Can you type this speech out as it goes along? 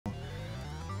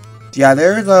Yeah,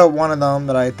 there's one of them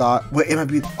that I thought. Wait, it might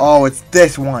be. Oh, it's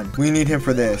this one. We need him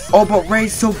for this. Oh, but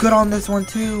Ray's so good on this one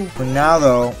too. For now,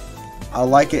 though, I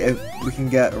like it if we can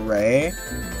get Ray.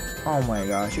 Oh my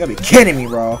gosh, you gotta be kidding me,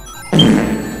 bro.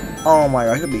 Oh my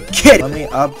gosh, you gotta be kidding. Let me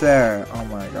up there. Oh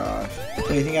my gosh.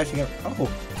 Wait, you think I should get? Oh,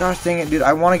 gosh dang it, dude.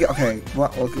 I want to get. Okay,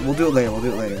 we'll do it later. We'll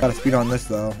do it later. Gotta speed on this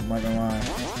though. I'm not gonna lie.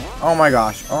 Oh my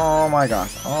gosh. Oh my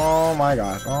gosh. Oh my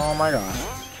gosh. Oh my gosh.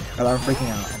 God, I'm freaking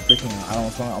out. I'm freaking out. I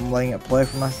don't know. I'm letting it play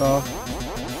for myself.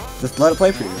 Just let it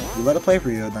play for you. You let it play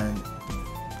for you, then.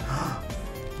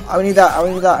 I need that. I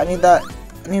need that. I need that.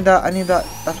 I need that. I need that.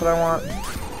 That's what I want.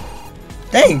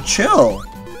 Dang, chill.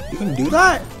 You can do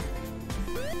that?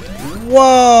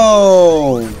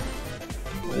 Whoa.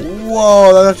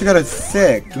 Whoa, that's actually kind of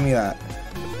sick. Give me that.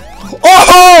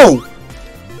 Oh!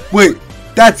 Wait,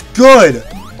 that's good.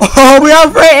 Oh, we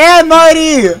have Ray and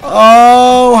Mighty.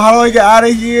 Oh, how do I get out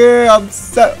of here? I'm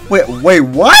set. Wait,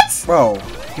 what? Bro,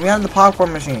 give me out of the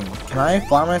popcorn machine. Can I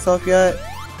fly myself yet?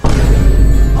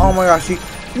 Oh my gosh,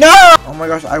 no! Oh my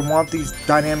gosh, I want these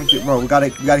dynamic. Bro, we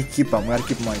gotta keep them. We gotta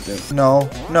keep them like this. No.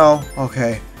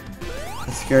 Okay.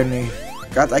 That scared me.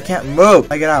 Guys, I can't move.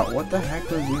 I get out. What the heck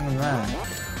was even that?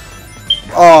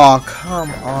 Oh,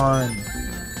 come on.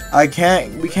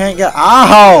 We can't get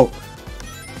out.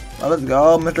 Oh, let's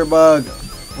go, Mr. Bug.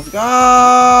 Let's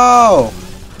go.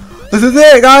 This is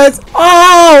it, guys.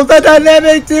 Oh, the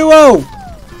dynamic duo.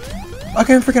 I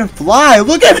can freaking fly.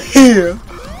 Look at me.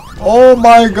 Oh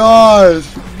my gosh,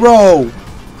 bro.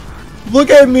 Look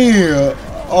at me.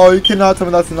 Oh, you cannot tell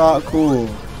me that's not cool.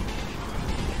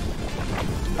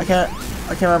 I can't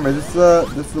remember. This is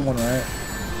the one, right?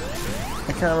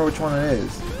 I can't remember which one it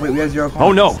is. Wait, we have 0 coins.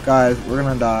 Oh no! Guys, we're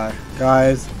gonna die.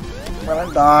 Guys, we're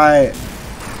gonna die.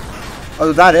 Oh,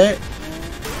 is that it?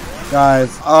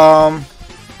 Guys,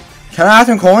 can I have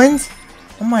some coins?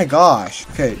 Oh my gosh.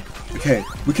 Okay.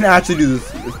 We can actually do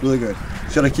this. It's really good.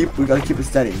 We gotta keep it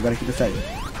steady.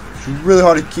 It's really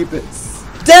hard to keep it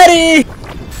steady.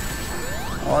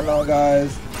 Oh no,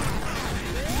 guys.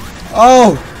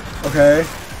 Oh, okay.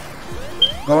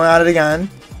 Going at it again.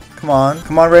 Come on,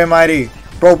 Ray and Mighty.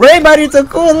 Bro, Ray and Mighty is so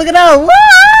cool. Look at that. Woo!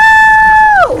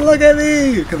 Look at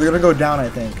me. Because they're gonna go down, I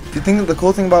think. Do you think that the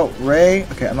cool thing about Ray?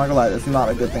 Okay, I'm not gonna lie. This is not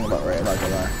a good thing about Ray. I'm not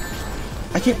gonna lie.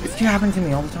 It keeps happening to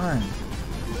me all the time.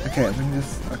 Okay, we can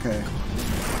just. Okay.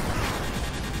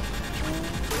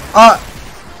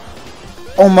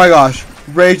 Oh my gosh.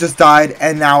 Ray just died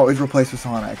and now is replaced with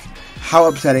Sonic. How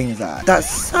upsetting is that? That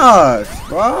sucks,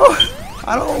 bro.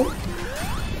 I don't.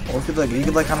 Well, you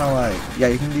could kind of like, yeah,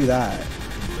 you can do that,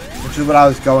 which is what I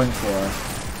was going for.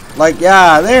 Like,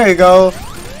 yeah, there you go.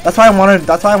 That's why I wanted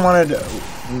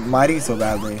Mighty so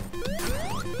badly.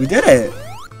 We did it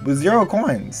with 0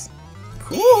 coins.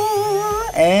 Cool.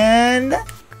 And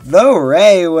the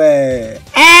Ray way.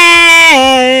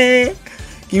 Hey,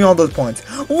 give me all those points.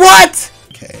 What?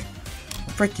 Okay,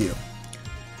 frick you.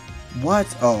 What?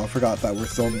 Oh, I forgot that we're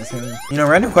still in the same. You know,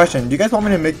 random question. Do you guys want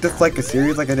me to make this like a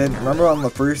series like I did? Remember on the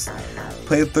first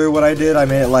playthrough what I did? I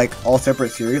made it like all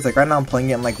separate series. Like right now I'm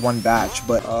playing it in like one batch.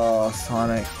 But, oh,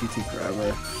 Sonic, you take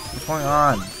forever. What's going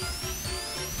on?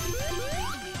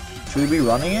 Should we be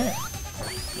running it?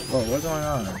 Whoa, what's going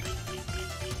on?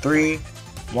 3,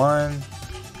 1,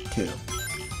 2.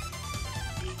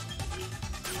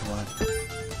 What?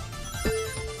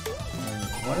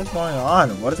 What is going on?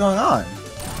 What is going on?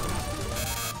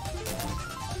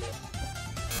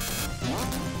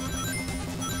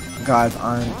 Guys,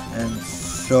 I am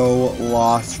so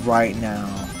lost right now.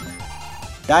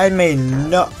 That made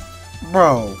no...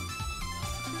 Bro.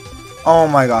 Oh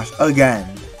my gosh. Again.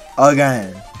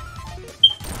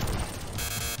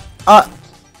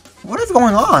 What is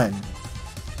going on?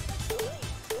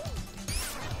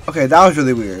 Okay, that was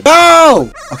really weird.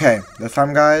 No! Okay, this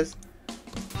time, guys.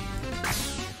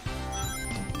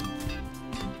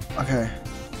 Okay.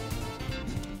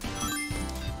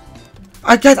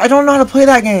 Guys, I don't know how to play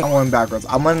that game. I'm going backwards.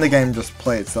 I'm letting the game just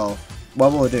play itself.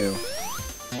 What will it do?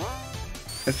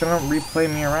 It's gonna replay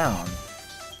me around.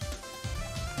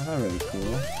 That's not really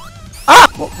cool. Ah!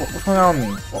 What's going on with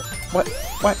me?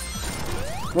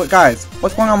 What, guys?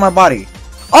 What's going on with my body?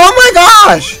 Oh my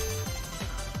gosh!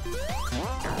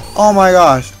 Oh my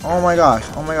gosh! What's going on?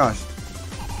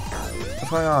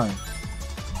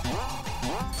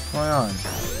 What's going on?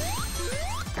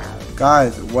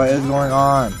 Guys, what is going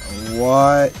on?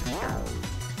 What?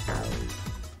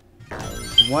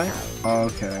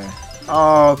 Okay.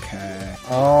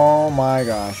 Oh my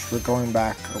gosh, we're going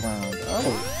back around.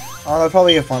 Oh, that's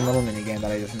probably a fun little mini game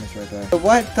that I just missed right there.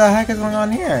 What the heck is going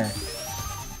on here?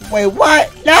 Wait,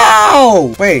 what?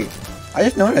 No! Wait, I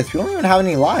just noticed, we don't even have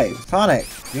any lives. Sonic,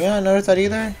 you not notice that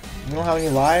either? We don't have any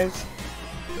lives?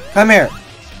 Come here.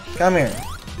 Come here.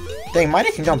 Dang,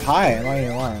 Mighty can jump high, I'm not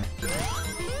even lying.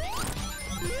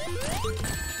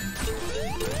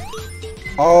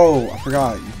 Oh, I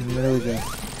forgot. You can literally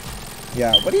just...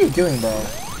 Yeah, what are you doing, bro?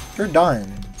 You're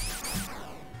done.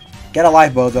 Get a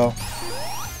life, Bozo.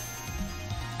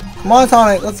 Come on,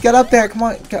 Sonic. Let's get up there. Come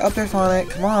on. Get up there, Sonic.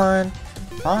 Come on.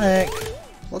 Sonic.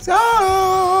 Let's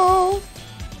go.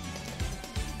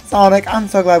 Sonic, I'm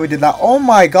so glad we did that. Oh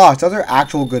my gosh, those are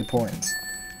actual good points.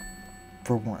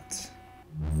 For once.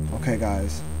 Okay,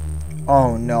 guys.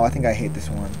 Oh no, I think I hate this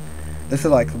one. This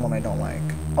is like the one I don't like.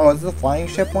 Oh, is this the flying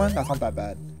ship one? That's not that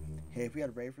bad. Hey, if we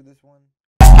had Ray for this one.